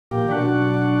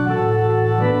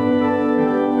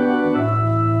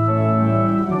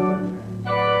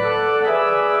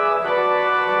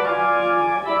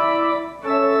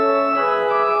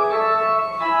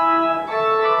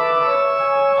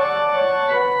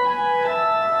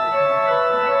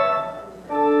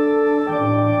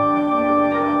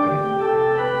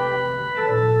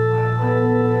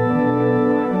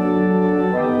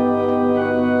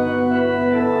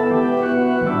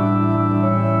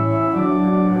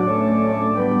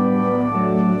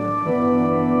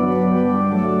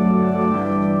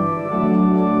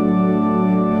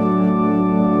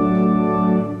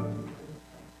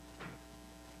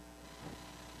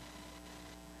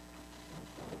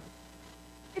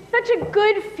such a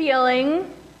good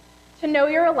feeling to know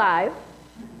you're alive.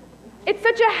 It's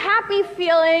such a happy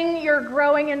feeling you're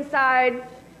growing inside.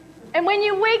 And when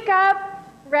you wake up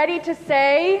ready to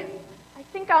say, I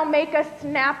think I'll make a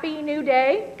snappy new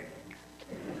day,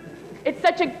 it's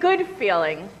such a good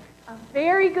feeling, a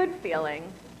very good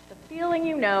feeling, the feeling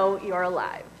you know you're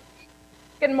alive.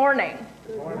 Good morning.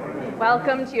 Good morning.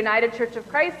 Welcome to United Church of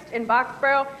Christ in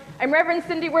Boxborough. I'm Reverend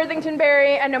Cindy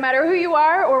Worthington-Berry, and no matter who you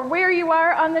are or where you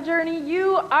are on the journey,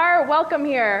 you are welcome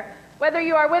here. Whether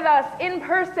you are with us in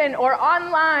person or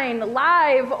online,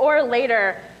 live or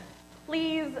later,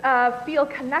 please feel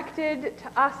connected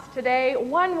to us today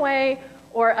one way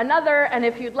or another. And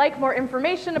if you'd like more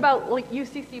information about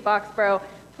UCC Boxborough,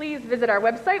 please visit our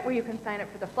website where you can sign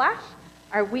up for the Flash,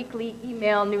 our weekly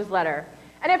email newsletter.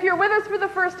 And if you're with us for the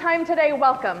first time today,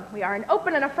 welcome. We are an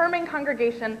open and affirming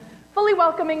congregation, fully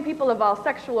welcoming people of all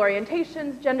sexual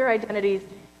orientations, gender identities,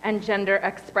 and gender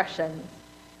expressions.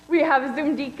 We have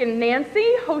Zoom Deacon Nancy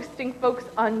hosting folks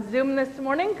on Zoom this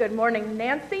morning. Good morning,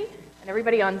 Nancy, and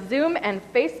everybody on Zoom and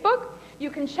Facebook.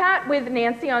 You can chat with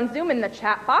Nancy on Zoom in the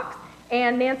chat box,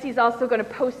 and Nancy's also going to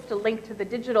post a link to the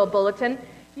digital bulletin.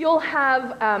 You'll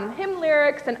have hymn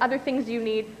lyrics and other things you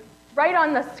need right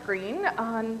on the screen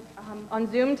on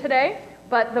Zoom today,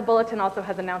 but the bulletin also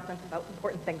has announcements about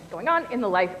important things going on in the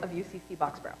life of UCC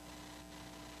Boxborough.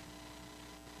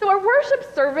 So our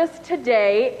worship service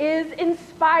today is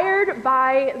inspired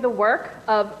by the work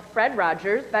of Fred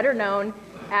Rogers, better known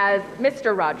as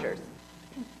Mr. Rogers.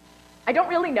 I don't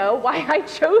really know why I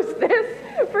chose this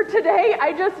for today.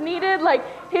 I just needed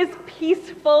his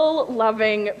peaceful,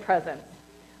 loving presence.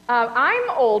 I'm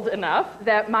old enough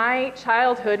that my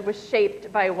childhood was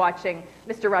shaped by watching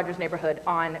Mr. Rogers' Neighborhood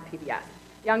on PBS.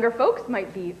 Younger folks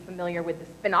might be familiar with the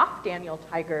spin-off, Daniel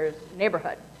Tiger's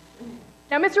Neighborhood.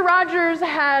 Now, Mr. Rogers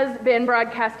has been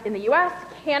broadcast in the US,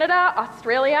 Canada,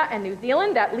 Australia, and New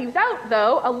Zealand. That leaves out,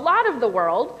 though, a lot of the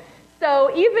world.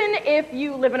 So even if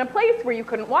you live in a place where you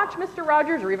couldn't watch Mr.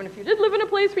 Rogers, or even if you did live in a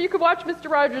place where you could watch Mr.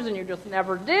 Rogers and you just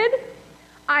never did,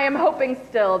 I am hoping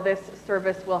still this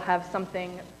service will have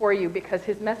something for you, because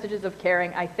his messages of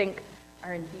caring, I think,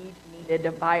 are indeed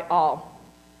needed by all.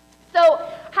 So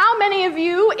how many of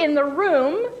you in the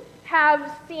room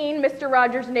have seen Mr.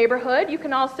 Rogers' Neighborhood? You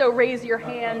can also raise your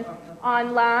hand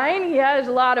online. Yes,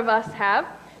 a lot of us have.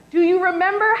 Do you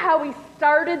remember how we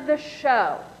started the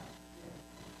show?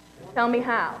 Tell me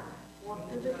how. Walk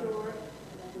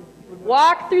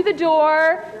through the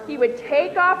door, he would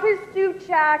take off his suit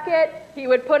jacket, he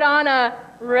would put on a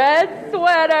red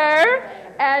sweater,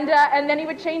 and then he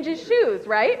would change his shoes,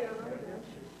 right?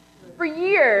 For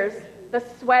years, the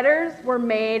sweaters were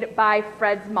made by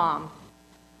Fred's mom.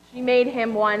 She made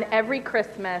him one every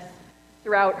Christmas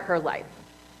throughout her life.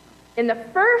 In the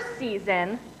first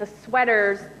season, the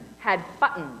sweaters had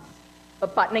buttons,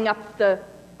 but buttoning up the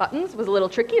buttons was a little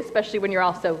tricky, especially when you're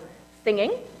also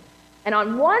singing. And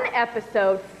on one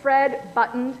episode, Fred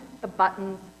buttoned the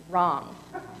buttons wrong.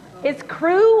 His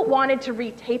crew wanted to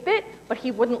retape it, but he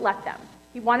wouldn't let them.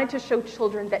 He wanted to show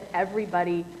children that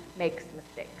everybody makes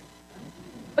mistakes.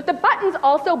 But the buttons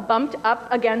also bumped up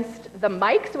against the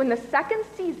mic, so in the second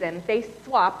season, they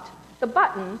swapped the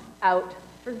buttons out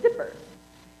for zippers.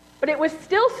 But it was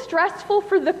still stressful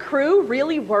for the crew,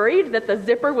 really worried that the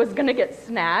zipper was going to get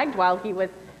snagged while he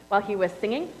was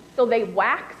singing, so they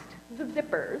waxed the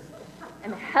zippers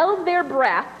and held their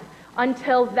breath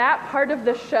until that part of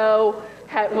the show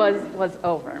was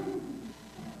over.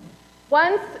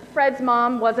 Once Fred's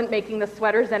mom wasn't making the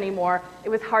sweaters anymore, it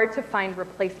was hard to find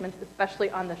replacements, especially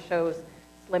on the show's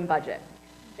slim budget.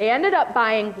 They ended up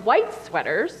buying white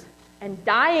sweaters and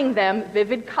dyeing them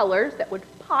vivid colors that would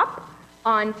pop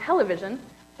on television,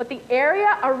 but the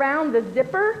area around the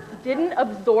zipper didn't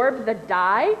absorb the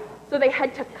dye, so they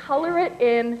had to color it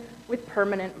in with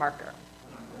permanent marker.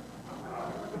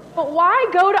 But why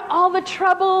go to all the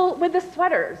trouble with the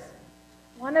sweaters?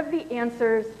 One of the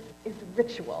answers is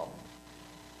ritual.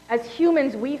 As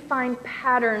humans, we find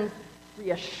patterns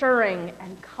reassuring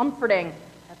and comforting.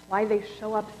 That's why they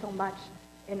show up so much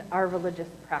in our religious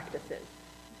practices.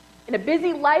 In a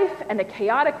busy life and a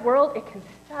chaotic world, it can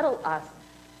settle us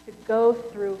to go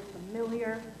through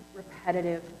familiar,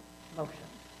 repetitive motions.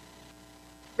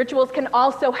 Rituals can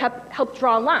also help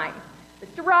draw a line.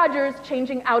 Mr. Rogers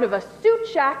changing out of a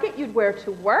suit jacket you'd wear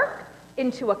to work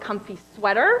into a comfy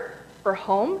sweater for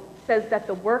home says that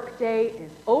the workday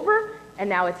is over and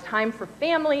now it's time for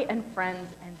family and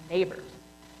friends and neighbors.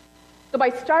 So by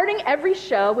starting every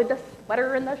show with the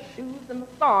sweater and the shoes and the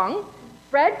song,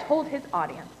 Fred told his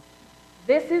audience,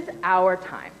 "This is our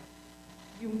time.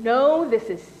 You know this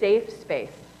is safe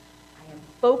space. I am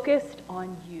focused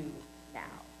on you now.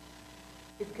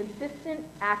 His consistent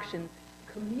actions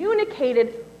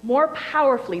communicated more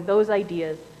powerfully those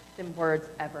ideas than words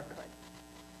ever could.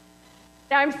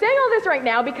 Now, I'm saying all this right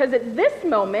now because at this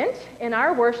moment in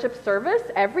our worship service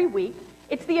every week,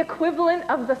 it's the equivalent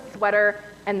of the sweater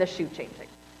and the shoe changing.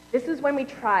 This is when we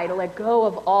try to let go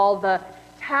of all the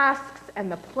tasks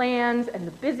and the plans and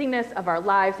the busyness of our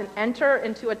lives and enter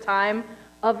into a time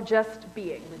of just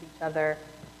being with each other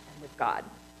and with God.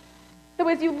 So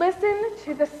as you listen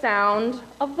to the sound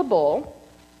of the bowl,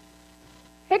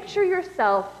 picture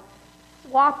yourself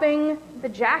swapping the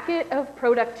jacket of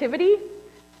productivity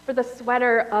for the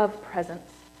sweater of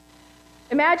presence.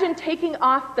 Imagine taking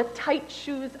off the tight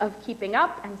shoes of keeping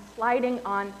up and sliding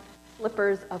on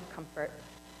slippers of comfort.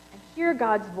 And hear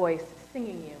God's voice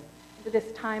singing you into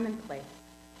this time and place.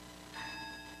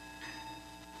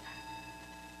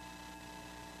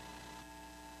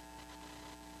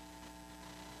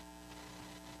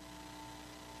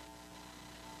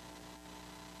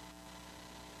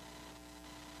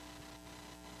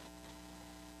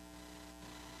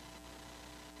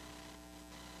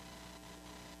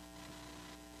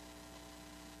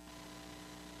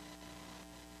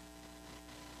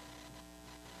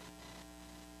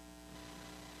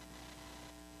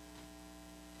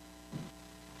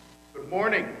 Good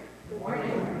morning. Good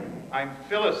morning. I'm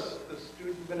Phyllis, the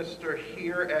student minister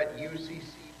here at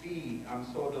UCCB. I'm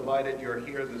so delighted you're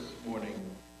here this morning.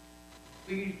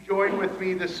 Please join with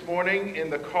me this morning in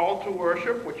the call to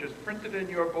worship, which is printed in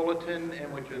your bulletin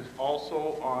and which is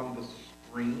also on the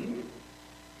screen.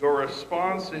 Your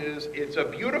response is, "It's a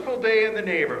beautiful day in the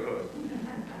neighborhood."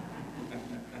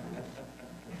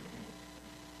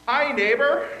 Hi,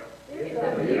 neighbor. It's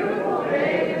a beautiful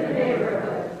day in the neighborhood.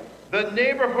 The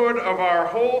neighborhood of our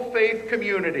whole faith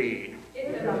community.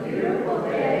 It's a beautiful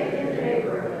day in the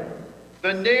neighborhood.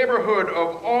 The neighborhood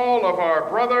of all of our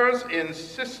brothers and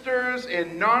sisters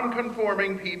and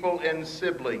non-conforming people and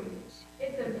siblings.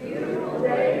 It's a beautiful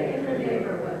day in the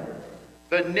neighborhood.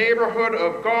 The neighborhood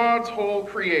of God's whole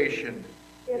creation.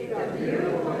 It's a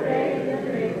beautiful day in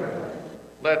the neighborhood.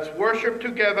 Let's worship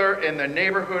together in the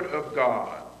neighborhood of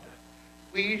God.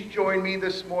 Please join me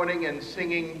this morning in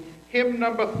singing hymn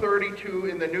number 32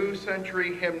 in the New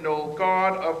Century Hymnal,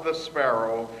 God of the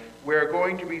Sparrow. We're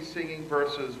going to be singing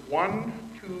verses 1,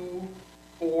 2,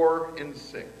 4, and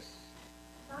 6.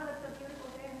 God, it's a beautiful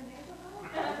day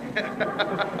in the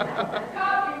neighborhood.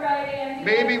 Copyright, Andy.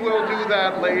 Maybe we'll do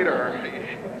that later.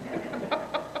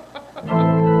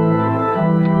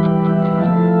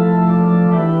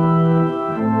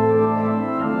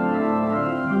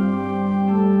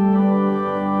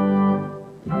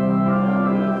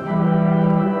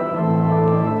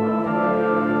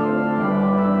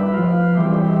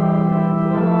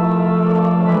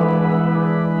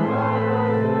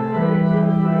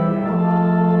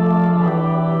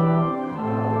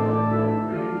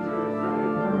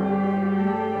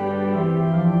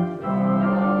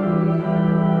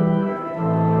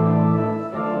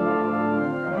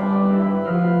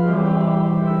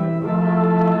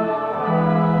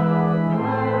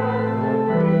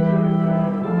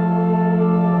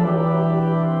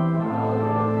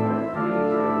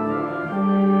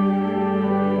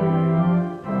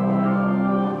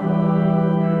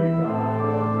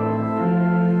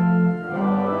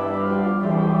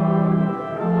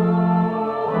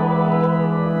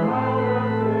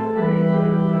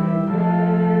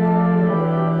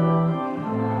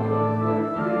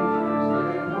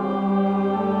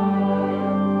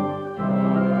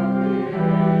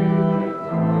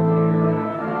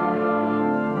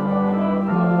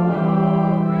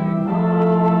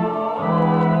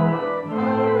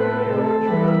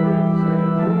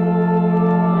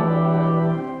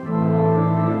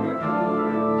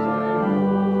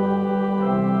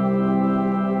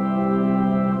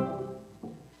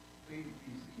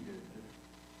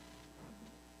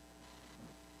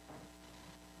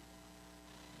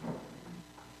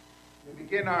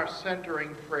 Begin our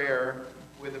centering prayer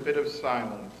with a bit of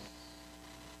silence.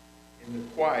 In the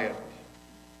quiet,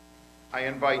 I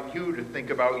invite you to think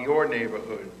about your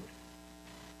neighborhood.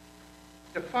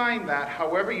 Define that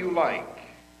however you like.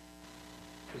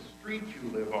 The street you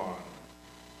live on,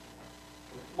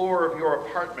 the floor of your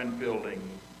apartment building,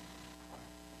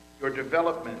 your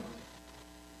development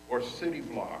or city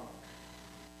block.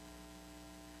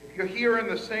 If you're here in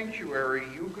the sanctuary,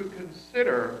 you could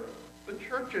consider the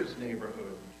church's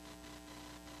neighborhood,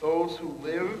 those who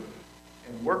live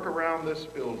and work around this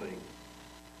building.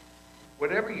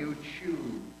 Whatever you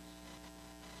choose,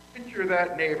 picture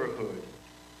that neighborhood,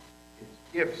 its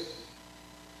gifts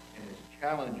and its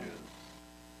challenges,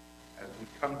 as we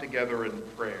come together in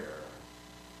prayer.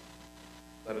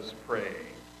 Let us pray.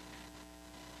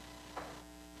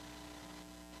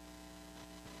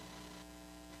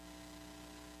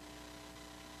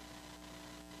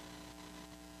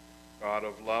 God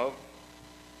of love,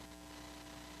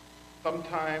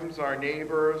 sometimes our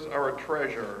neighbors are a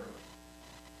treasure.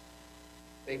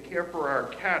 They care for our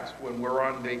cats when we're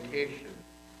on vacation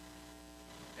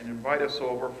and invite us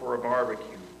over for a barbecue.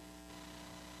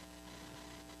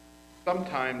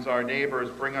 Sometimes our neighbors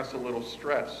bring us a little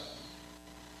stress,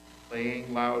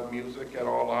 playing loud music at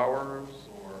all hours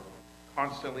or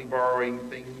constantly borrowing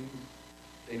things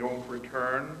they don't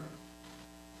return,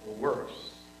 or worse.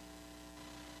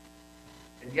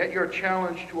 And yet your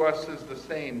challenge to us is the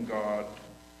same, God,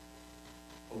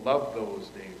 to love those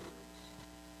neighbors,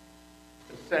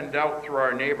 to send out through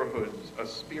our neighborhoods a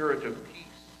spirit of peace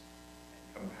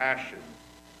and compassion,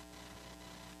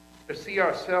 to see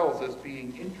ourselves as being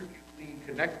intricately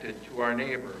connected to our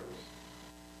neighbors,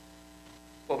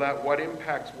 so that what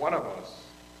impacts one of us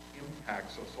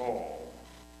impacts us all.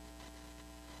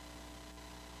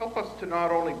 Help us to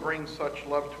not only bring such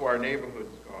love to our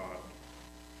neighborhoods, God,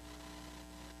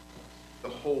 the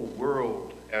whole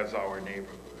world as our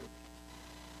neighborhood.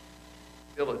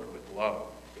 Fill it with love.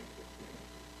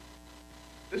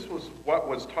 This was what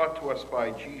was taught to us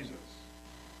by Jesus,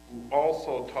 who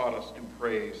also taught us to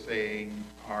pray, saying,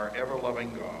 "Our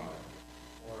ever-loving God,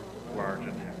 who art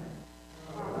in heaven."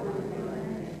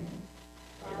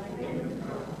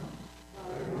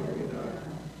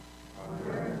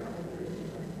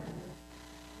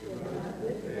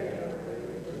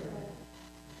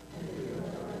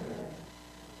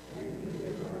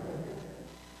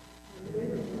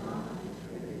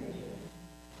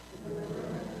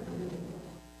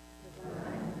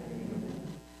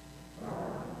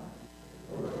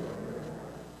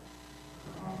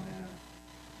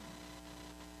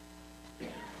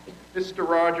 Mr.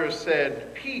 Rogers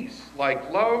said, "Peace,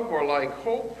 like love or like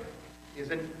hope,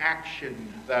 is an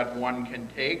action that one can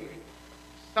take,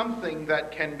 something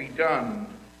that can be done,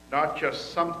 not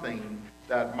just something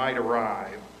that might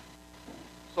arrive."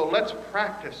 So let's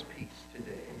practice peace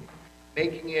today,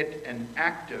 making it an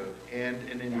active and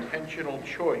an intentional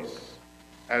choice.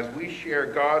 As we share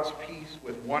God's peace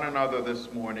with one another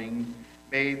this morning,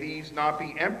 may these not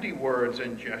be empty words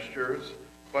and gestures,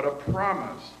 but a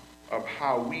promise of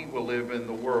how we will live in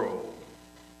the world.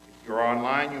 If you're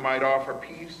online, you might offer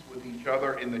peace with each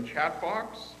other in the chat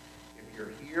box. If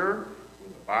you're here,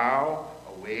 with a bow,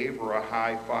 a wave, or a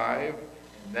high five,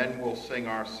 and then we'll sing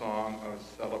our song of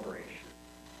celebration.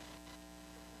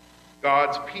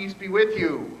 God's peace be with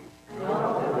you. And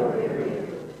also with you.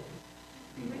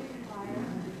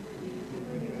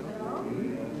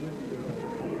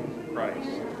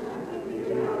 Christ.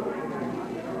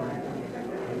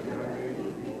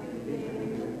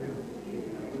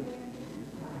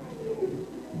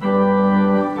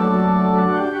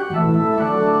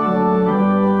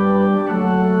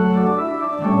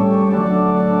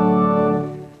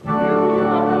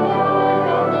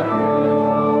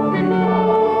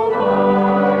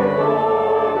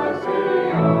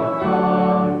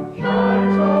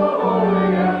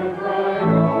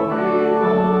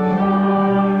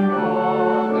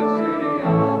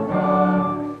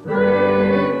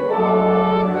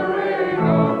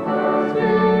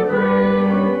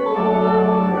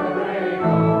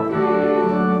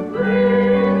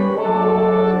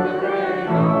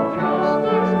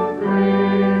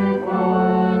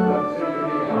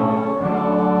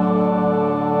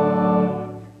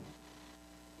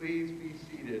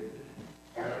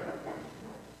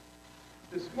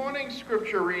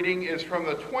 Is from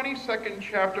the 22nd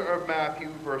chapter of Matthew,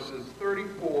 verses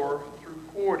 34 through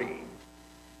 40.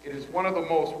 It is one of the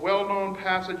most well-known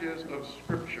passages of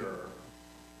Scripture.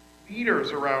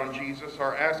 Leaders around Jesus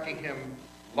are asking him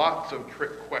lots of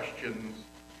trick questions,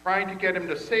 trying to get him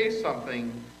to say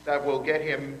something that will get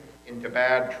him into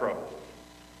bad trouble.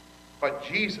 But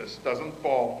Jesus doesn't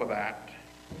fall for that.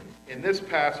 In this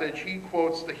passage, he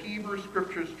quotes the Hebrew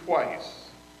Scriptures twice.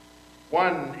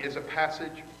 One is a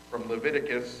passage from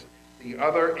Leviticus. The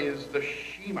other is the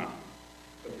Shema,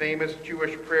 the famous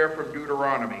Jewish prayer from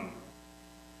Deuteronomy.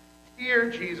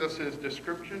 Hear Jesus'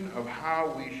 description of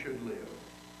how we should live.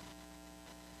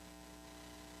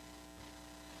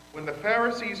 When the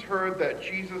Pharisees heard that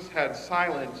Jesus had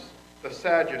silenced the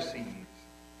Sadducees,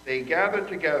 they gathered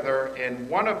together, and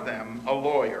one of them, a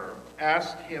lawyer,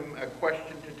 asked him a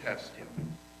question to test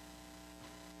him.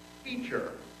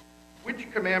 "Teacher,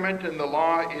 which commandment in the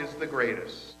law is the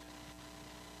greatest?"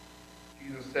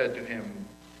 Jesus said to him,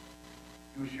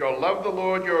 "You shall love the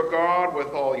Lord your God with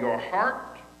all your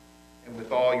heart, and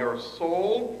with all your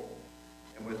soul,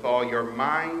 and with all your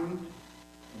mind,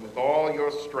 and with all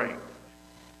your strength.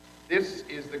 This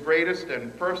is the greatest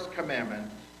and first commandment,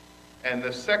 and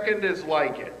the second is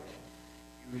like it.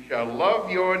 You shall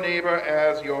love your neighbor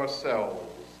as yourselves.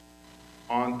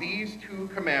 On these two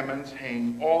commandments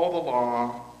hang all the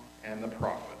law and the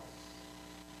prophets.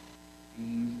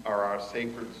 These are our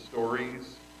sacred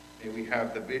stories. May we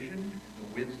have the vision and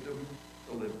the wisdom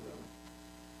to live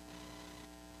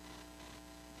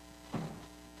them.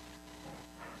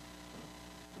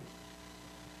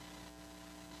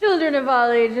 Children of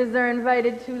all ages are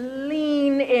invited to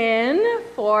lean in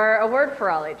for a word for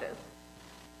all ages.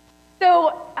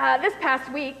 So this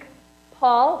past week,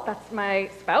 Paul, that's my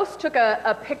spouse, took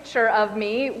a picture of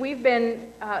me. We've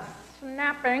been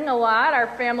snapping a lot. Our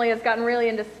family has gotten really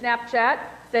into Snapchat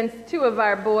since two of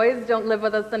our boys don't live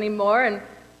with us anymore and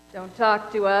don't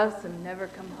talk to us and never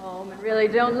come home and really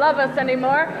don't love us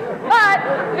anymore.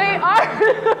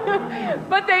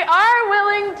 But they are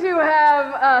willing to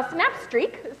have a snap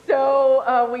streak,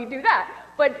 so we do that.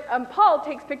 But Paul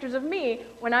takes pictures of me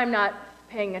when I'm not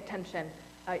paying attention.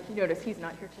 You notice he's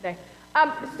not here today.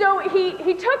 So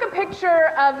he took a picture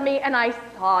of me and I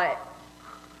saw it.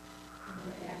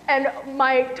 And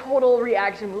my total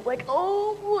reaction was like,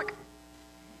 oh, look.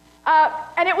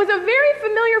 And it was a very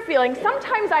familiar feeling.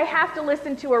 Sometimes I have to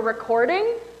listen to a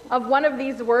recording of one of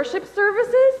these worship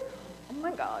services. Oh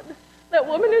my God, that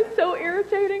woman is so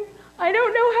irritating. I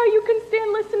don't know how you can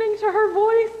stand listening to her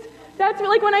voice. That's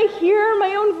like when I hear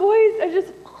my own voice, I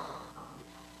just...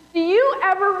 Do you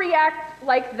ever react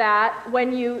like that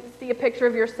when you see a picture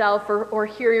of yourself or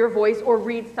hear your voice or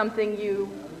read something you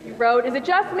wrote? Is it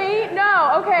just me?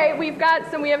 No. Okay, we have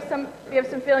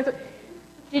some feelings.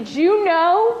 Did you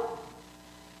know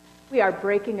we are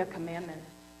breaking a commandment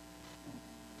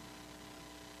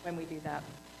when we do that?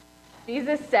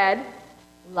 Jesus said,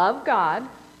 love God,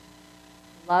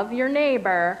 love your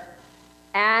neighbor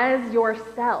as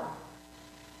yourself,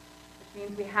 which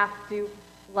means we have to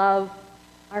love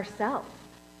ourselves.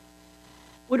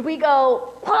 Would we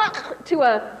go to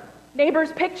a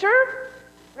neighbor's picture,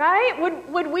 right?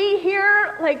 Would we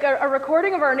hear like a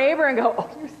recording of our neighbor and go, oh,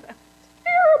 you sound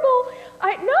terrible?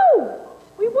 No,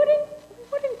 we wouldn't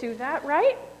do that,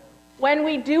 right? When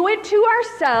we do it to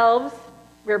ourselves,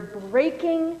 we're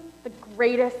breaking the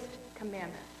greatest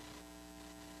commandment.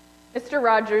 Mr.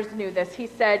 Rogers knew this. He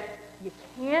said, you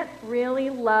can't really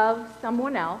love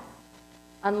someone else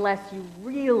unless you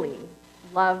really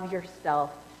love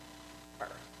yourself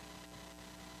first.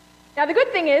 Now, the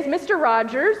good thing is, Mr.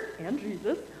 Rogers and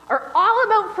Jesus are all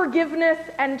about forgiveness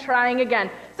and trying again.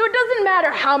 So it doesn't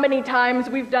matter how many times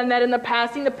we've done that in the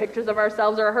past, seen the pictures of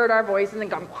ourselves or heard our voices and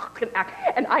gone,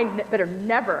 and I better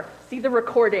never see the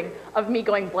recording of me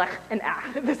going blech and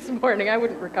this morning. I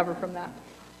wouldn't recover from that.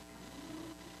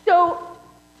 So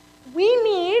we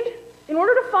need, in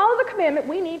order to follow the commandment,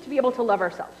 we need to be able to love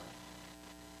ourselves.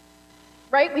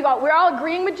 Right? We're all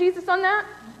agreeing with Jesus on that?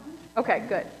 Okay,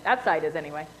 good. That side is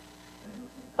anyway.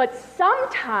 But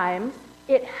sometimes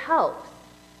it helps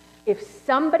if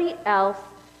somebody else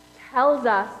tells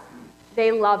us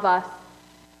they love us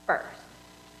first.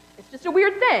 It's just a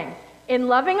weird thing. In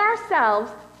loving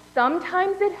ourselves,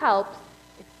 sometimes it helps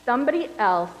if somebody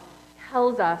else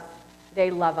tells us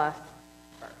they love us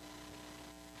first.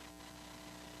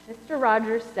 Mr.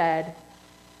 Rogers said,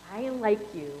 I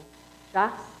like you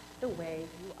just the way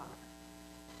you are.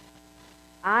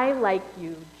 I like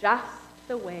you just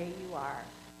the way you are.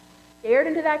 Stared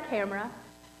into that camera,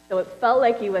 so it felt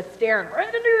like he was staring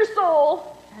right into your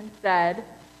soul, and said,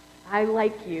 I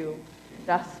like you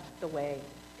just the way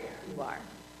you are.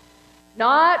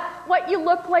 Not what you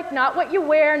look like, not what you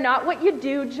wear, not what you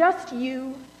do, just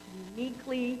you,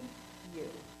 uniquely you.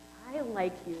 I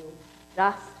like you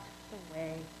just the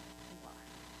way you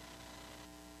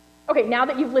are. Okay, now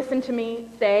that you've listened to me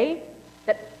say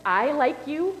that I like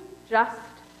you just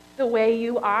the way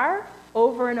you are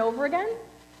over and over again,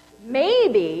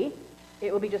 maybe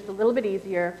it will be just a little bit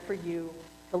easier for you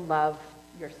to love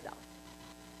yourself.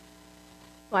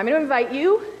 So I'm going to invite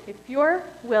you, if you're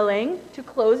willing, to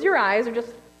close your eyes, or you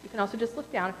can also just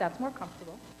look down if that's more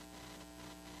comfortable.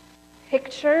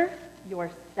 Picture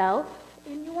yourself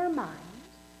in your mind.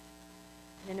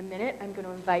 And in a minute, I'm going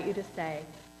to invite you to say,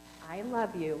 I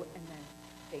love you, and then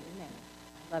state your name.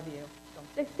 I love you. Don't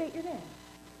say state your name.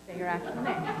 Say your actual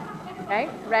name. Okay?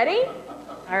 Ready?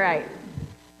 All right.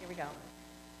 Here we go.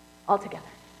 All together.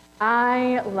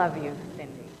 I love you,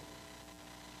 Cindy.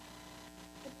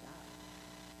 Good job.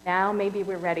 Now maybe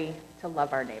we're ready to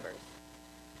love our neighbors.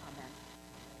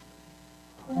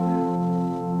 Amen.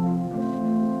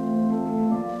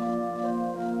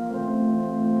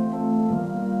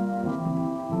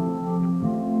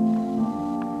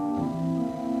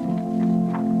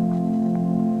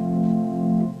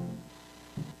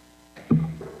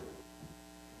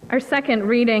 second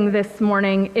reading this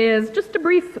morning is just a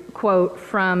brief quote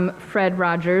from Fred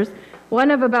Rogers,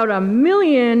 one of about 1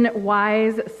 million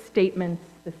wise statements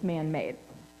this man made.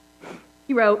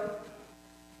 He wrote,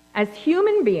 "As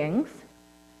human beings,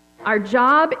 our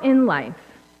job in life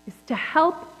is to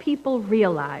help people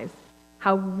realize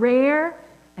how rare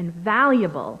and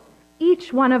valuable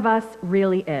each one of us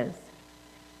really is.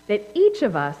 That each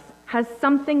of us has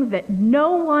something that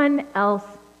no one else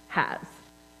has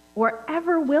or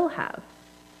ever will have.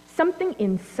 Something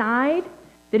inside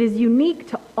that is unique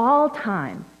to all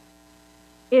time.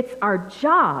 It's our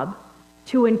job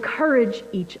to encourage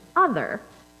each other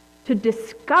to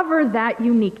discover that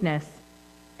uniqueness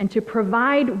and to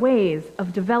provide ways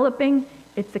of developing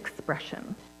its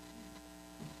expression."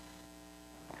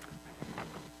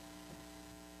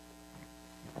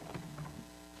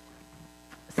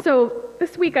 So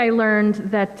this week I learned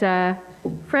that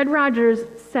Fred Rogers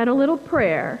said a little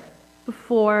prayer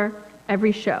before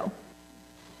every show.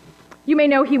 You may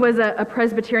know he was a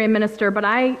Presbyterian minister, but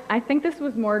I think this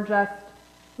was more just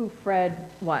who Fred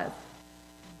was.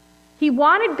 He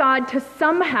wanted God to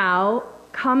somehow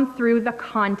come through the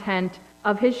content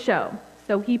of his show,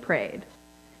 so he prayed,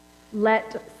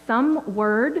 "Let some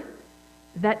word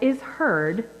that is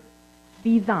heard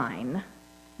be thine,"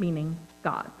 meaning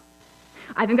God's.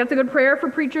 I think that's a good prayer for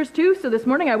preachers too, so this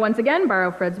morning I once again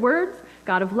borrow Fred's words,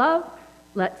 "God of love,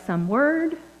 let some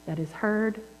word that is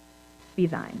heard be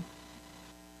thine."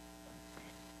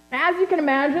 As you can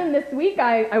imagine, this week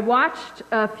I watched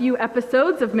a few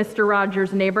episodes of Mr.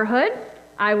 Rogers' Neighborhood.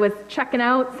 I was checking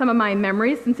out some of my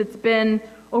memories since it's been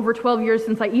over 12 years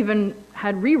since I even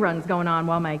had reruns going on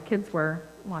while my kids were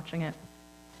watching it.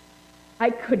 I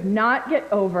could not get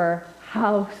over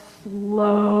how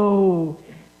slow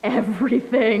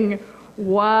everything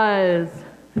was.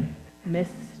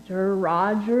 Mr.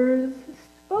 Rogers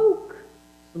spoke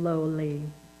slowly.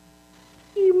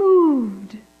 He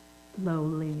moved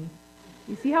slowly.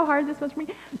 You see how hard this was for me?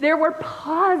 There were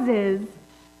pauses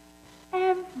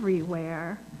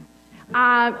everywhere.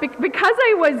 Because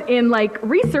I was in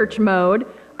research mode,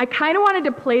 I kind of wanted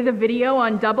to play the video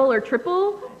on double or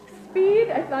triple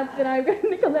speed. I thought that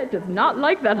Nicolette does not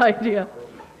like that idea.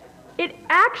 It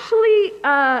actually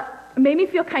made me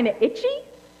feel kind of itchy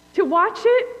to watch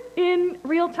it in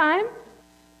real time.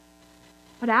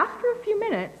 But after a few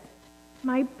minutes,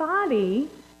 my body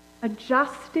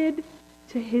adjusted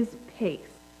to his pace.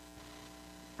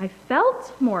 I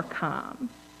felt more calm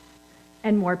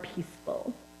and more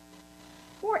peaceful,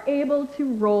 more able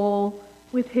to roll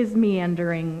with his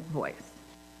meandering voice.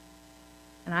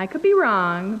 And I could be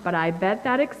wrong, but I bet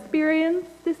that experience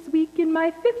this week in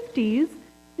my 50s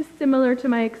is similar to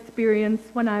my experience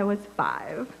when I was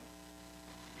 5.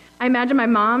 I imagine my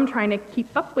mom trying to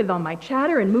keep up with all my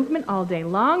chatter and movement all day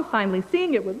long, finally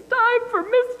seeing it was time for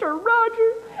Mr.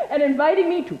 Rogers and inviting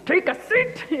me to take a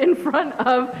seat in front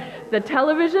of the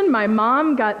television. My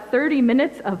mom got 30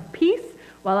 minutes of peace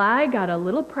while I got a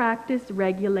little practice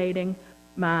regulating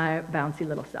my bouncy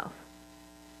little self.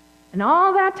 And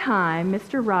all that time,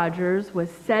 Mr. Rogers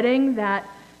was setting that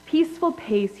peaceful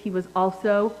pace. He was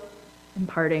also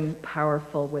imparting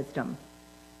powerful wisdom.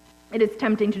 It is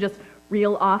tempting to just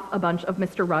reel off a bunch of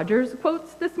Mr. Rogers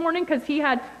quotes this morning because he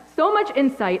had so much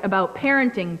insight about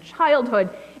parenting, childhood,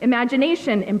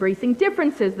 imagination, embracing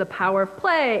differences, the power of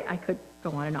play. I could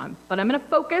go on and on, but I'm going to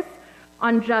focus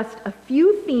on just a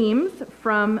few themes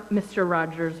from Mr.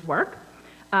 Rogers' work.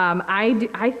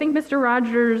 I think Mr.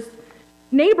 Rogers'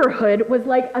 Neighborhood was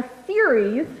like a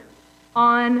series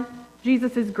on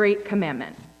Jesus' great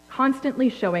commandment, constantly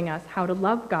showing us how to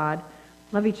love God,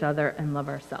 love each other, and love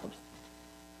ourselves.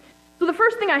 So the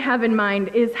first thing I have in mind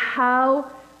is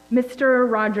how Mr.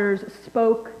 Rogers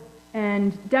spoke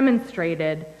and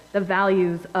demonstrated the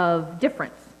values of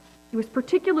difference. He was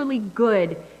particularly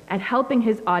good at helping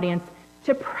his audience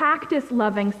to practice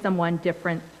loving someone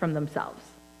different from themselves.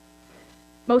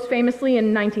 Most famously,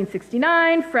 in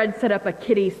 1969, Fred set up a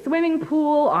kiddie swimming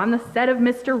pool on the set of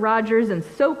Mr. Rogers and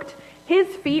soaked his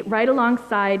feet right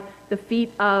alongside the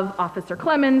feet of Officer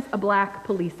Clemens, a black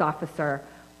police officer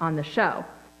on the show.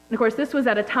 And of course, this was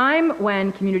at a time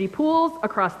when community pools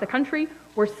across the country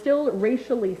were still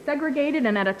racially segregated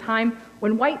and at a time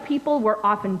when white people were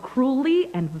often cruelly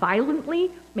and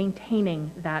violently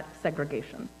maintaining that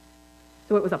segregation.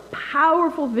 So it was a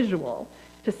powerful visual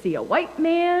to see a white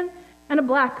man and a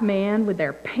black man with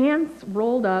their pants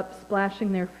rolled up,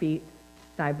 splashing their feet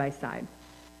side by side.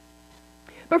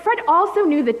 But Fred also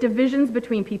knew that divisions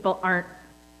between people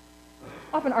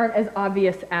often aren't as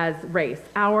obvious as race.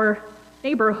 Our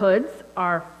neighborhoods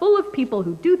are full of people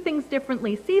who do things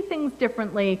differently, see things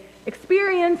differently,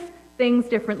 experience things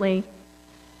differently.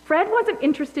 Fred wasn't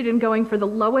interested in going for the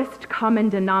lowest common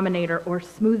denominator or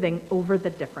smoothing over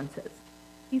the differences.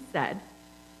 He said,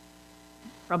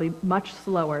 probably much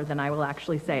slower than I will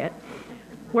actually say it,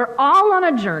 we're all on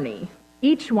a journey,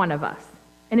 each one of us.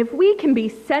 And if we can be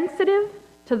sensitive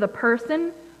to the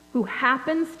person who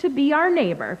happens to be our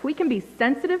neighbor, if we can be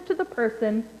sensitive to the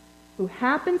person who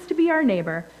happens to be our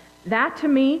neighbor, that to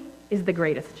me is the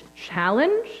greatest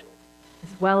challenge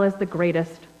as well as the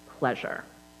greatest pleasure.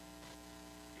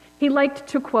 He liked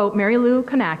to quote Mary Lou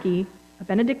Konecki, a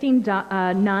Benedictine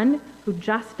nun who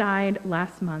just died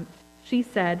last month. She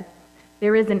said,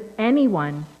 "There isn't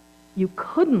anyone you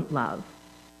couldn't love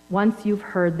once you've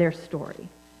heard their story.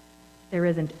 There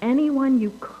isn't anyone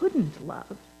you couldn't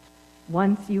love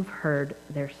once you've heard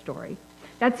their story."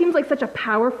 That seems like such a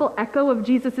powerful echo of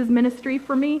Jesus' ministry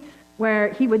for me, where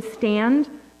he would stand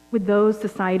with those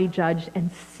society judged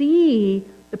and see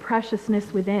the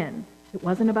preciousness within. It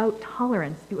wasn't about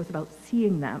tolerance, it was about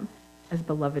seeing them as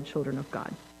beloved children of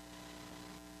God.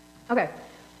 Okay,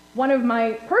 one of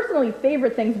my personally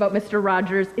favorite things about Mr.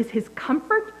 Rogers is his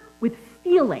comfort with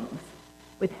feelings,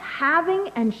 with having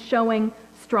and showing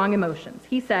strong emotions.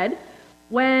 He said,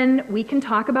 when we can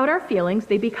talk about our feelings,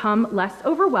 they become less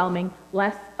overwhelming,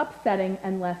 less upsetting,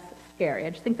 and less scary.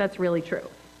 I just think that's really true.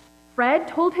 Fred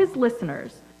told his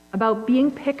listeners about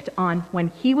being picked on when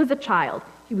he was a child.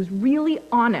 He was really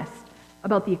honest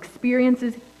about the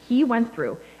experiences he went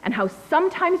through and how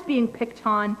sometimes being picked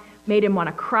on made him want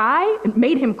to cry,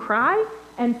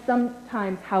 and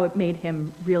sometimes how it made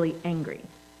him really angry.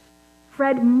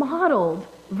 Fred modeled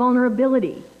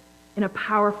vulnerability in a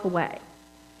powerful way.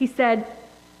 He said,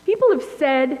 people have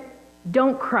said,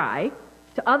 "Don't cry,"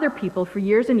 to other people for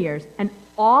years and years, and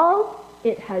all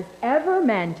it has ever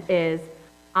meant is,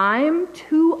 "I'm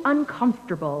too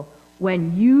uncomfortable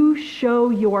when you show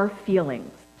your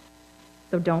feelings,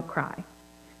 so don't cry."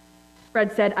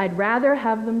 Fred said, "I'd rather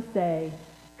have them say,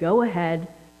 'Go ahead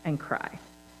and cry.'"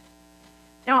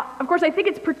 Now, of course, I think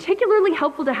it's particularly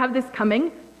helpful to have this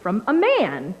coming from a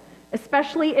man,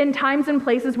 especially in times and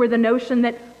places where the notion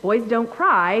that boys don't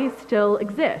cry still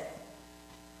exists.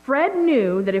 Fred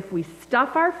knew that if we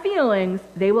stuff our feelings,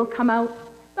 they will come out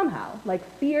somehow, like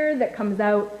fear that comes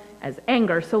out as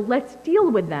anger. So let's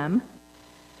deal with them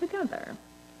together.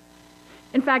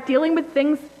 In fact, dealing with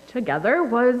things together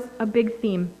was a big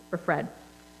theme for Fred.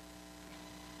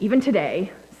 Even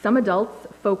today, some adults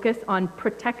focus on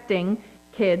protecting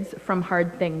kids from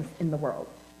hard things in the world.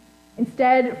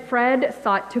 Instead, Fred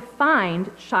sought to find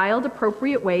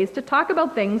child-appropriate ways to talk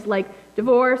about things like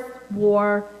divorce,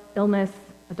 war, illness,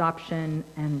 adoption,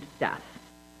 and death.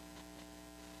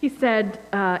 He said,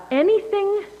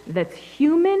 anything that's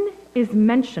human is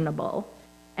mentionable,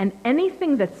 and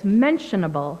anything that's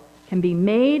mentionable can be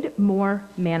made more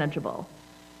manageable.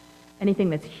 Anything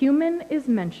that's human is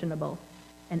mentionable,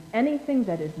 and anything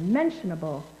that is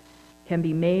mentionable can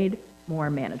be made more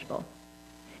manageable.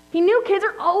 He knew kids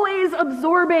are always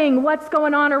absorbing what's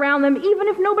going on around them, even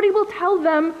if nobody will tell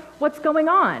them what's going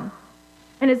on.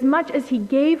 And as much as he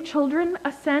gave children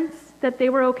a sense that they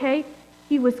were okay,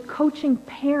 he was coaching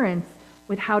parents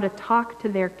with how to talk to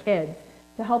their kids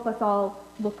to help us all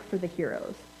look for the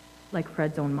heroes, like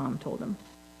Fred's own mom told him.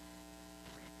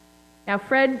 Now,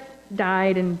 Fred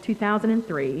died in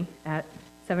 2003 at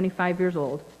 75 years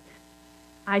old.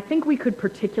 I think we could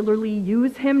particularly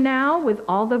use him now with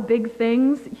all the big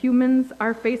things humans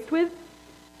are faced with.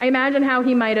 I imagine how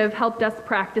he might have helped us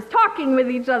practice talking with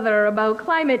each other about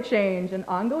climate change and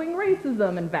ongoing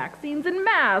racism and vaccines and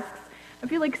masks. I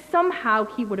feel like somehow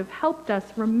he would have helped us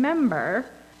remember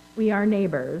we are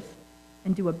neighbors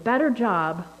and do a better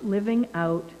job living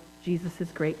out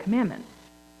Jesus' great commandment.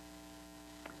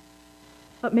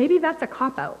 But maybe that's a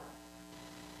cop-out,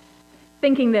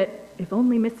 thinking that if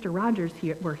only Mr. Rogers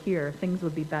were here, things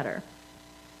would be better.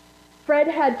 Fred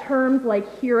had terms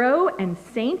like hero and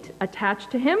saint attached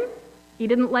to him. He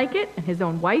didn't like it, and his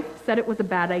own wife said it was a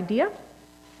bad idea.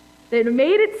 It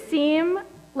made it seem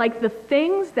like the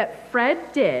things that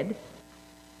Fred did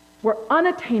were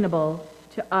unattainable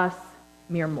to us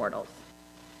mere mortals.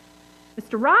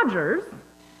 Mr. Rogers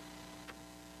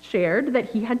shared that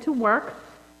he had to work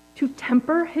to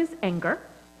temper his anger.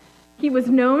 He was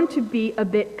known to be a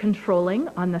bit controlling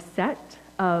on the set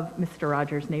of Mr.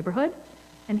 Rogers' Neighborhood,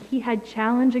 and he had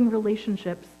challenging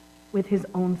relationships with his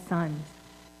own sons.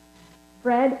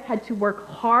 Fred had to work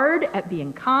hard at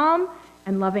being calm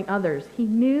and loving others. He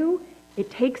knew it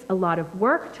takes a lot of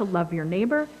work to love your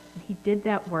neighbor, and he did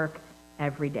that work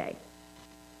every day.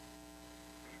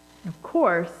 And of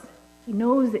course, he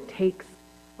knows it takes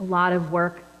a lot of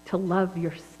work to love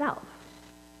yourself.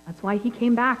 That's why he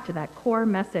came back to that core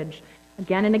message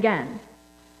again and again.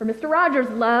 For Mr. Rogers,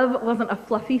 love wasn't a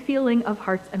fluffy feeling of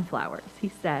hearts and flowers. He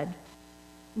said,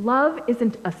 love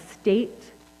isn't a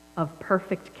state of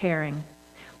perfect caring.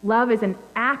 Love is an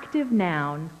active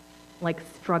noun like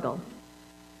struggle.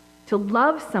 To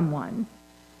love someone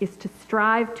is to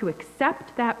strive to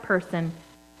accept that person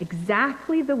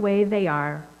exactly the way they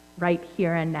are right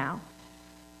here and now.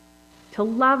 To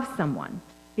love someone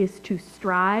is to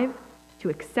strive to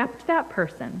accept that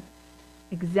person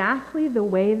exactly the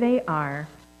way they are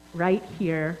right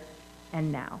here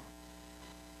and now,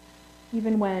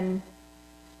 even when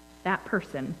that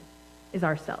person is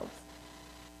ourselves.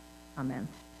 Amen.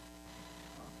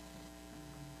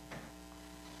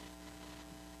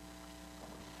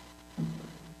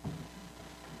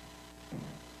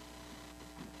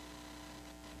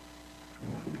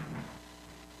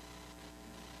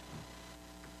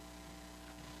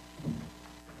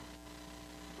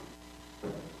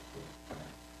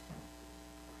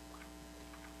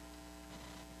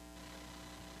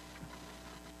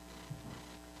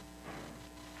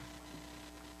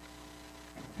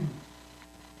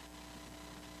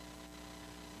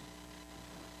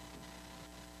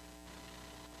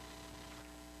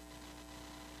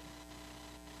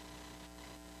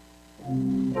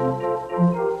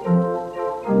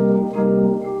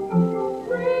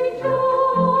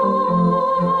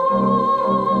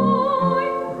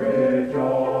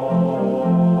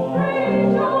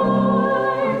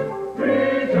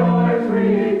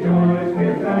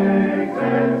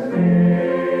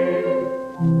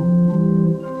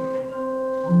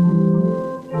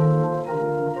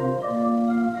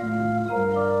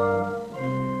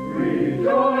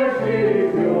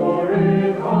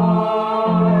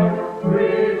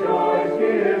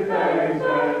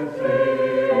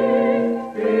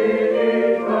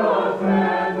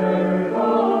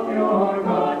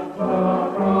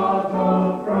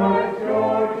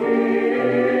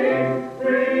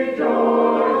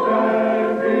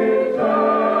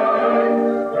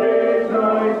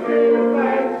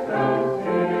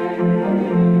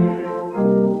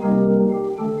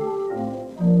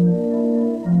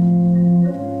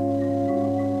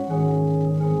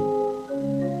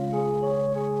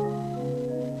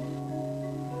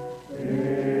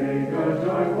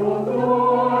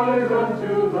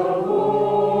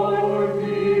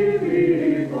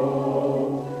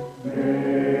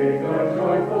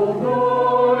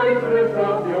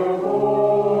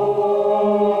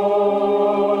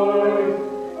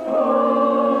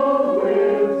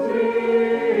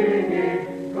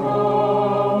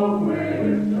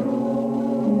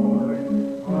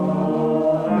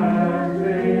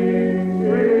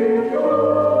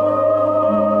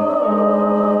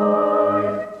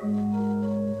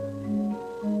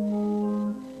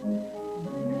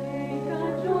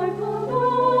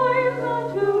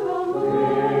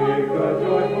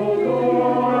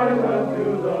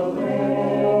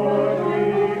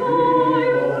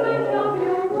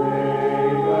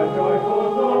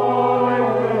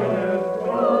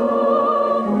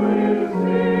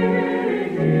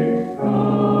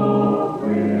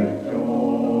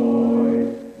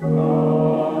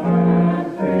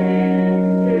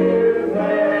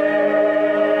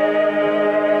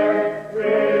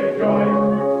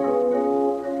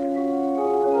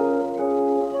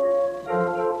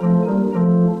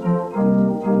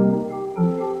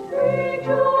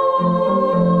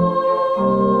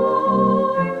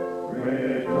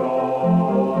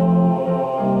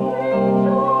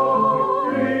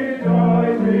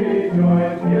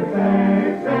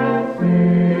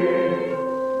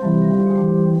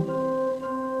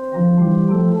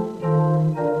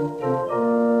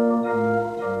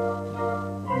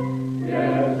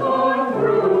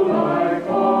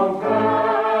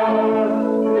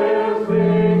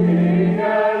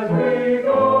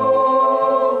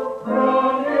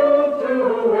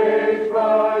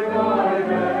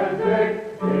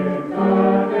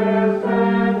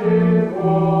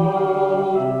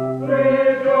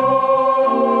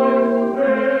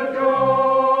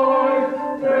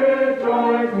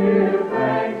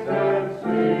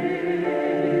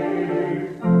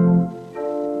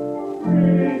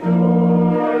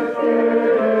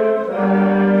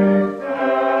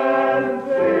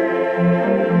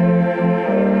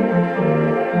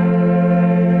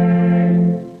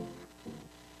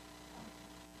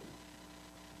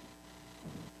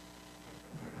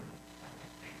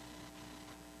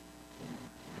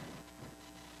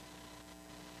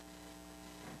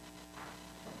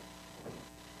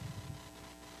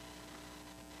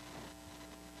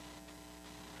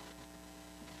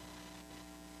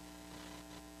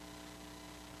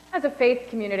 As a faith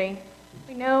community,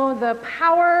 We know the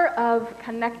power of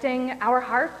connecting our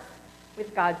hearts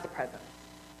with God's presence.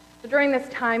 So during this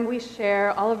time, we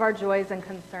share all of our joys and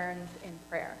concerns in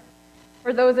prayer.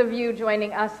 For those of you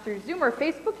joining us through Zoom or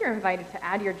Facebook, you're invited to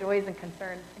add your joys and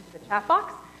concerns into the chat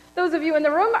box. Those of you in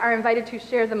the room are invited to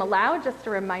share them aloud. Just a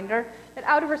reminder that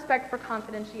out of respect for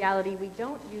confidentiality, we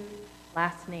don't use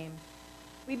last names.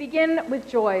 We begin with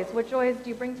joys. What joys do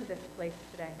you bring to this place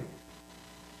today?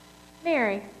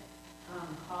 Mary.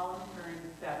 Colin turned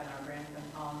 7, our grandson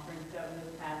Colin turned 7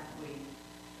 this past week.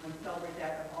 We celebrate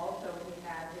that, but also he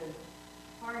had his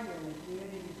party in the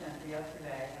community center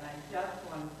yesterday, and I just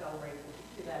want to celebrate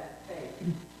the that space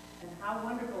and how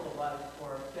wonderful it was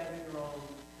for a 7-year-old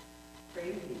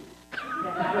crazy to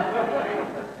have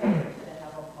a space to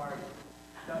have a party.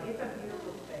 So it's a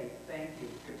beautiful space. Thank you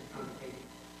for the congregation.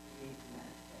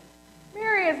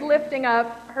 Mary is lifting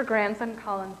up her grandson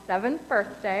Colin's 7th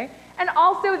birthday, and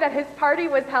also that his party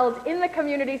was held in the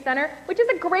community center, which is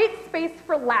a great space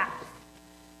for laps,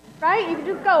 right? You can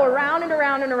just go around and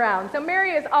around and around. So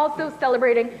Mary is also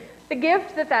celebrating the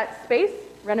gift that that space,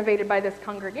 renovated by this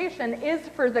congregation, is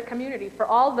for the community, for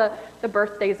all the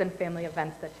birthdays and family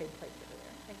events that take place over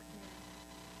there. Thanks,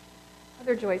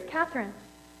 Mary. Other joys. Catherine.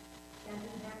 And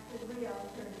next to Leo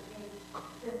turned 8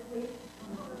 this week.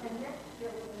 And next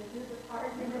year we're going to do the party.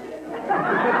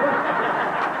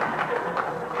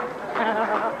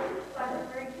 But I'm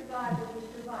praying to God that we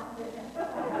survive with him.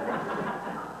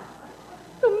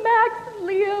 So Max and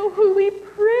Leo, who we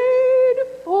prayed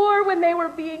for when they were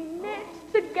being knit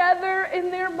together in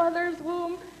their mother's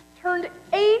womb, turned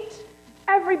 8.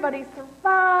 Everybody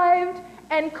survived.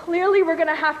 And clearly we're going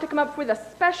to have to come up with a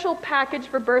special package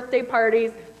for birthday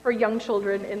parties for young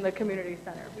children in the community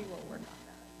center. We will work on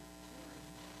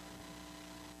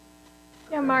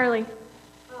that. Yeah, Marley.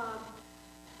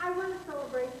 I want to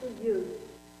celebrate the youth.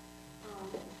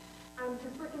 I'm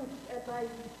just looking at my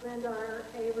granddaughter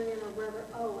Avery and her brother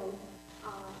Owen.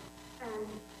 And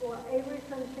for Avery's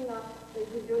finishing up,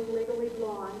 they've been doing Legally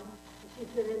Blonde. She's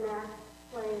been in that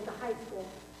play at the high school.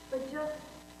 But just,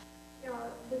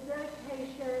 the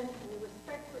dedication and the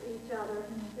respect for each other,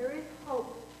 there is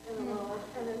hope in the world.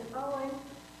 And then Owen,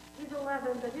 he's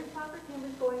 11, but his soccer team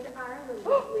is going to Ireland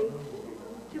this week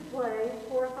to play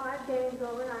 4 or 5 games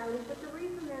over in Ireland. But the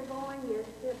reason they're going is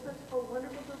they're such a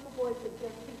wonderful group of boys that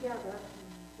get together,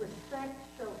 respect,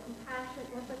 show compassion,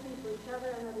 empathy for each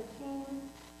other and other teams.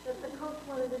 That the coach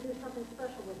wanted to do something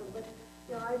special with them. But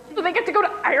I think. So they get to go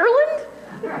to Ireland?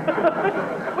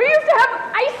 We used to have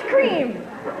ice cream.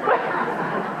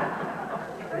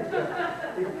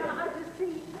 I just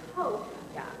see hope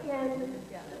in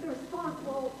the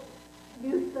responsible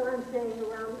youth that I'm seeing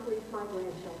around at least my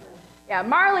grandchildren. Yeah,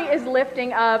 Marley is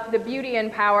lifting up the beauty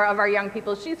and power of our young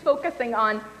people. She's focusing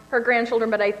on her grandchildren,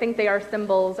 but I think they are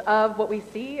symbols of what we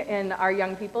see in our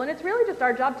young people. And it's really just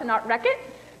our job to not wreck it.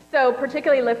 So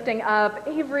particularly lifting up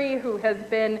Avery, who has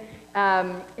been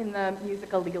in the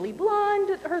musical Legally Blonde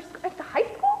at the high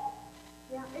school?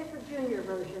 Yeah, it's a junior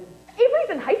version. Avery's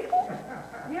in high school?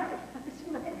 Yeah.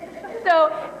 So,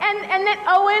 and then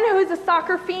Owen, who's a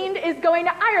soccer fiend, is going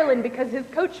to Ireland because his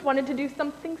coach wanted to do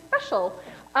something special,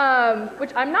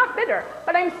 which I'm not bitter,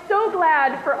 but I'm so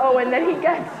glad for Owen that he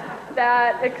gets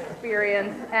that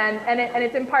experience. And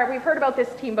it's in part, we've heard about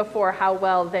this team before, how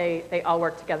well they all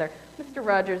work together. Mr.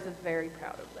 Rogers is very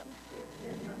proud of them.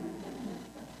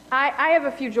 I have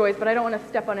a few joys, but I don't want to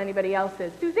step on anybody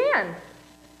else's. Suzanne.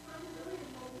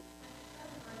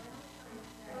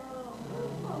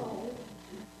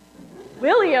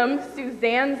 William,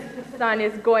 Suzanne's son,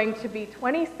 is going to be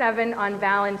 27 on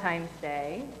Valentine's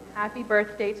Day. Happy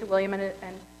birthday to William and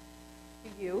to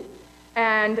you.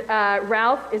 And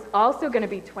Ralph is also going to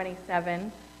be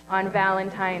 27 on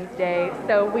Valentine's Day.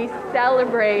 So we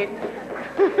celebrate.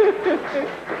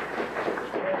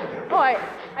 Oh,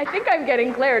 I think I'm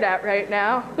getting glared at right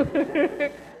now.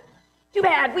 Too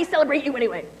bad, we celebrate you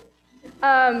anyway.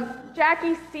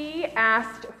 Jackie C.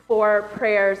 asked for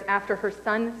prayers after her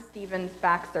son Stephen's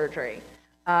back surgery.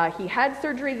 He had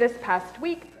surgery this past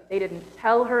week. They didn't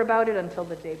tell her about it until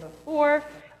the day before.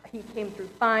 He came through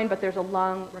fine, but there's a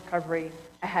long recovery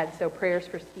ahead. So prayers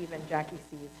for Stephen, Jackie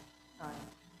C.'s son.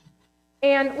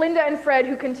 And Linda and Fred,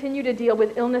 who continue to deal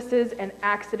with illnesses and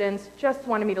accidents, just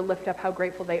wanted me to lift up how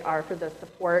grateful they are for the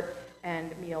support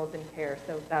and meals and care.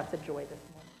 So that's a joy this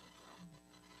morning.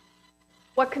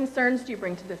 What concerns do you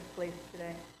bring to this place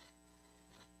today?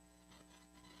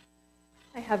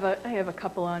 I have a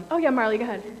couple on. Oh yeah, Marley, go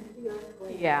ahead.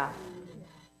 Yeah.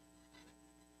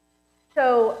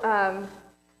 So,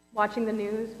 watching the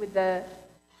news with the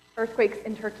earthquakes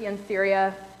in Turkey and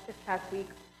Syria this past week,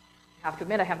 I have to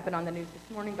admit, I haven't been on the news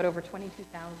this morning, but over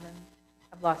 22,000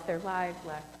 have lost their lives,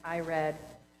 last I read,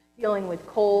 dealing with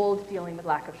cold, dealing with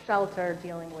lack of shelter,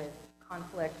 dealing with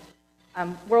conflict.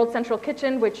 World Central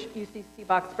Kitchen, which UCC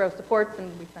Boxborough supports,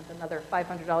 and we sent another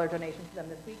 $500 donation to them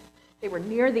this week. They were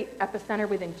near the epicenter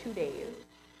within 2 days,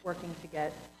 working to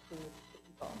get food to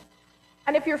people.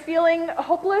 And if you're feeling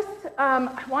hopeless,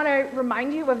 I want to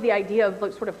remind you of the idea of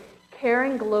sort of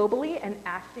caring globally and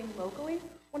acting locally.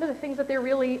 One of the things that they're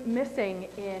really missing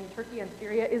in Turkey and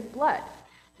Syria is blood.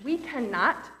 We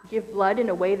cannot give blood in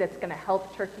a way that's going to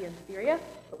help Turkey and Syria,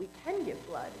 but we can give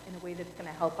blood in a way that's going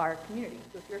to help our community.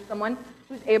 So if you're someone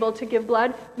who's able to give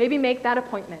blood, maybe make that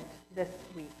appointment this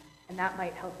week, and that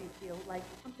might help you feel like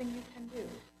something you can do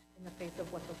in the face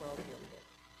of what the world really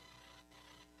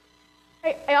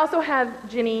is. I also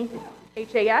have Ginny,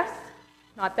 H-A-S,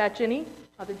 not that Ginny,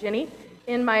 other Ginny,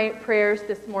 in my prayers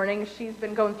this morning. She's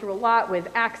been going through a lot with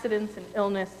accidents and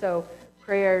illness, so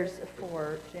prayers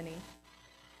for Ginny.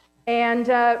 And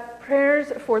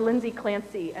prayers for Lindsay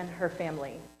Clancy and her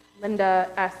family. Linda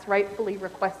S. rightfully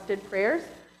requested prayers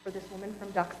for this woman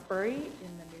from Duxbury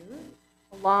in the news,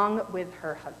 along with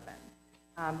her husband.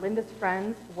 Linda's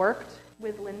friends worked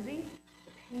with Lindsay.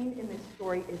 The pain in this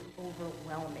story is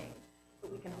overwhelming,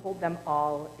 but we can hold them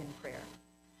all in prayer.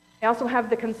 I also have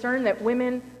the concern that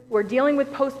women who are dealing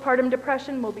with postpartum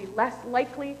depression will be less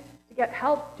likely to get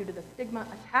help due to the stigma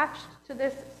attached to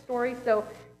this story. So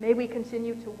may we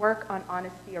continue to work on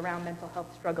honesty around mental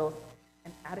health struggles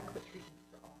and adequate treatment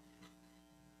for all.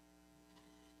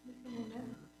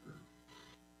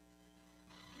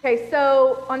 Okay,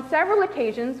 so on several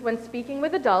occasions when speaking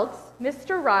with adults,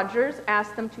 Mr. Rogers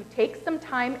asked them to take some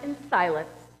time in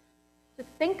silence to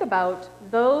think about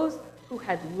those who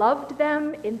had loved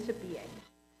them into being.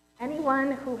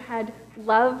 Anyone who had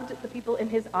loved the people in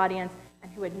his audience and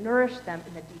who had nourished them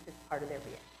in the deepest part of their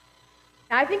being.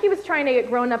 Now, I think he was trying to get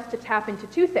grown-ups to tap into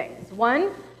two things.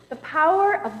 One, the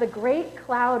power of the great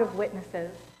cloud of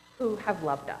witnesses who have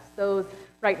loved us. Those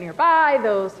right nearby,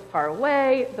 those far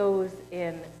away, those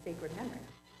in sacred memory.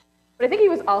 But I think he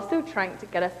was also trying to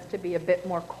get us to be a bit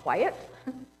more quiet.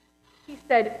 He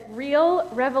said, real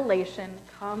revelation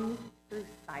comes through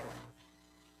silence.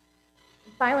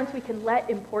 In silence, we can let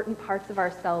important parts of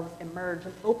ourselves emerge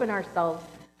and open ourselves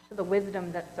to the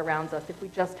wisdom that surrounds us if we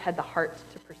just had the heart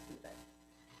to perceive it.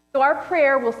 So our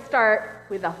prayer will start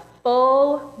with a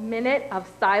full minute of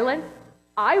silence.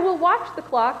 I will watch the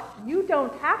clock. You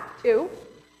don't have to.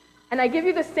 And I give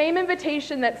you the same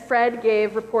invitation that Fred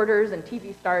gave reporters and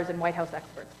TV stars and White House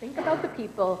experts. Think about the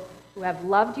people who have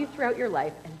loved you throughout your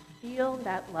life and feel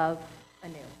that love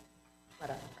anew. Let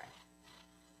us pray.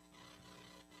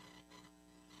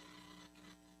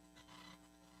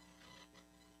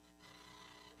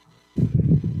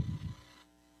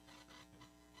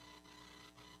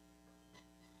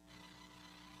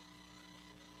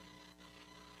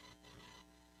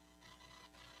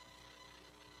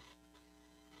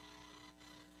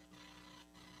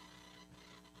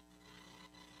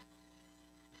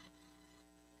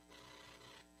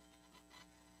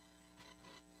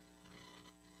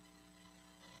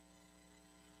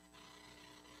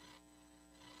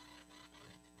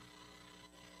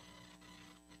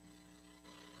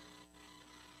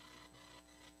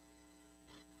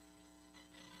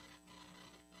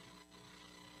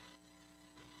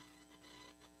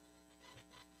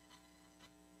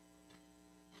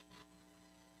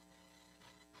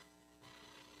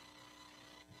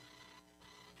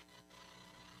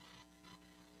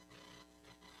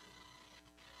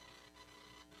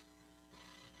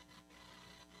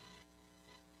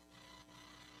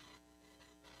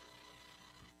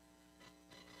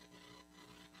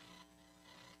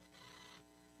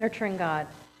 Nurturing God,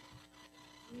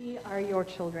 we are your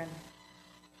children,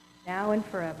 now and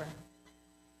forever.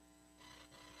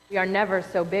 We are never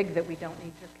so big that we don't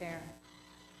need your care.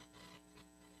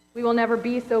 We will never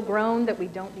be so grown that we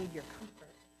don't need your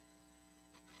comfort.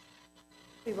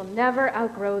 We will never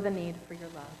outgrow the need for your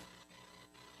love.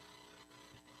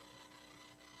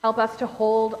 Help us to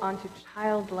hold on to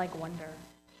childlike wonder,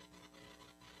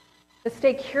 to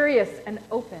stay curious and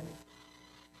open,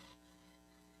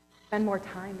 spend more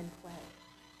time in play.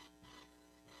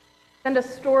 Send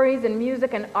us stories and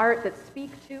music and art that speak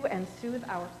to and soothe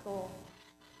our soul.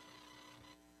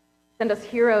 Send us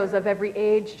heroes of every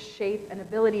age, shape, and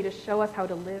ability to show us how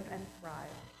to live and thrive.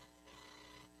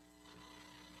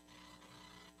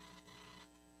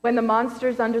 When the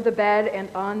monsters under the bed and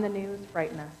on the news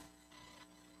frighten us.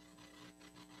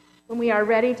 When we are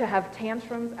ready to have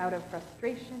tantrums out of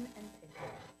frustration and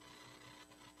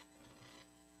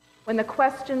when the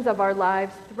questions of our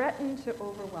lives threaten to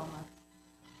overwhelm us.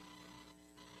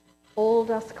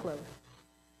 hold us close,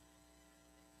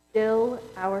 still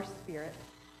our spirit,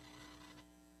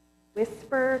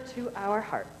 whisper to our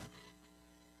hearts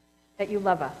that you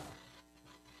love us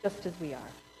just as we are.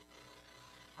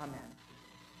 Amen.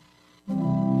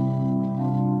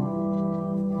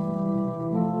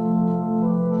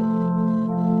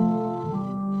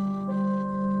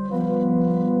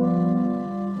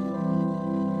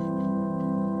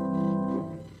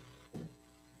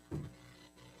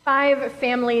 5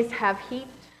 families have heat.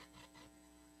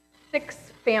 6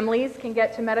 families can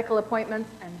get to medical appointments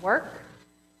and work.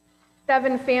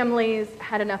 7 families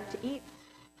had enough to eat.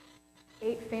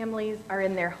 8 families are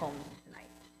in their homes tonight.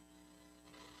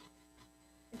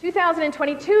 In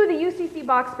 2022, the UCC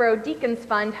Boxborough Deacons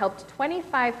Fund helped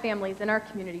 25 families in our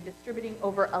community, distributing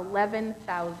over $11,000.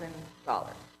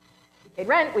 We paid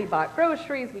rent, we bought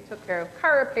groceries, we took care of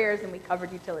car repairs, and we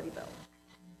covered utility bills.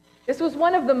 This was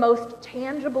one of the most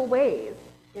tangible ways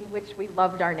in which we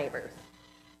loved our neighbors.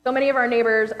 So many of our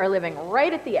neighbors are living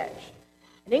right at the edge.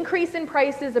 An increase in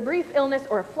prices, a brief illness,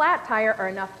 or a flat tire are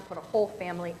enough to put a whole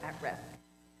family at risk.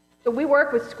 So we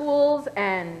work with schools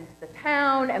and the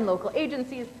town and local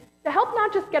agencies to help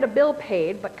not just get a bill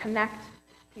paid, but connect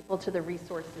people to the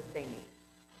resources they need.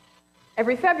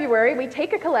 Every February, we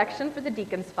take a collection for the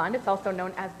Deacons Fund. It's also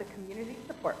known as the Community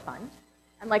Support Fund.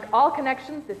 And like all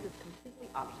connections, this is completely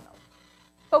optional.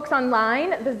 Folks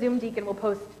online, the Zoom Deacon will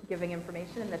post giving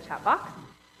information in the chat box.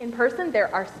 In person,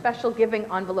 there are special giving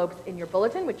envelopes in your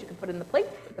bulletin, which you can put in the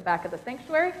plates at the back of the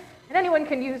sanctuary. And anyone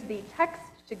can use the text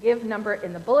to give number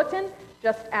in the bulletin.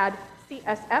 Just add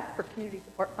CSF for Community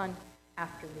Support Fund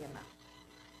after the amount.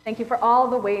 Thank you for all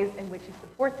the ways in which you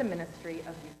support the ministry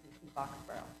of UCC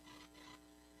Boxborough.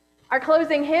 Our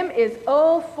closing hymn is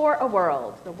 "Oh for a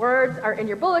World." The words are in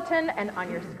your bulletin and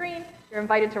on your screen. You're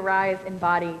invited to rise in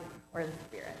body or in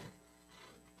spirit.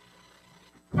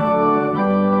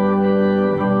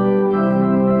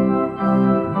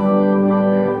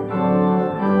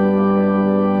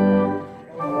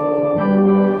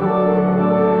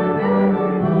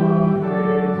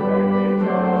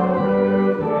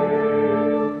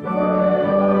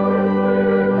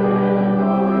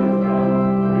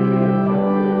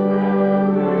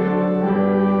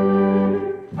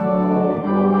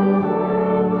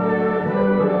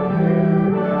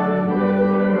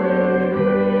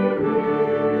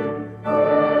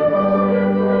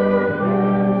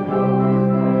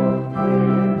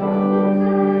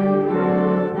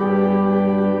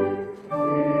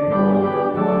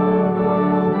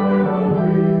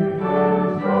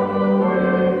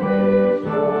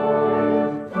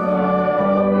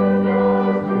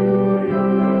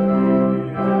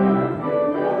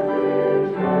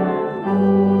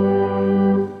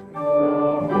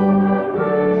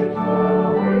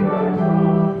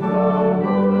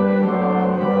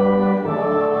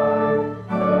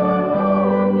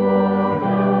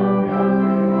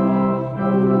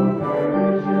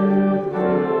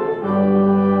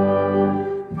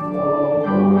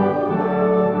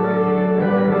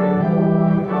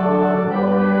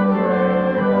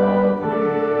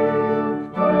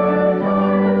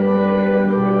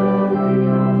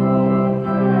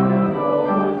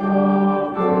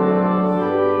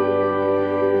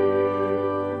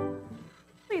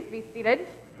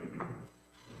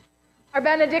 Our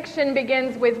benediction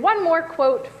begins with one more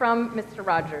quote from Mr.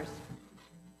 Rogers.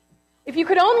 If you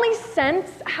could only sense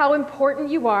how important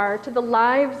you are to the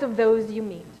lives of those you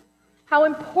meet, how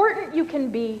important you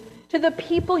can be to the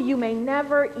people you may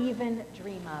never even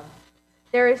dream of,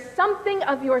 there is something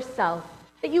of yourself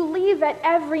that you leave at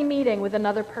every meeting with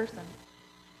another person.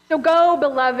 So go,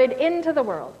 beloved, into the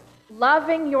world,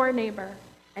 loving your neighbor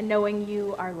and knowing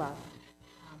you are loved.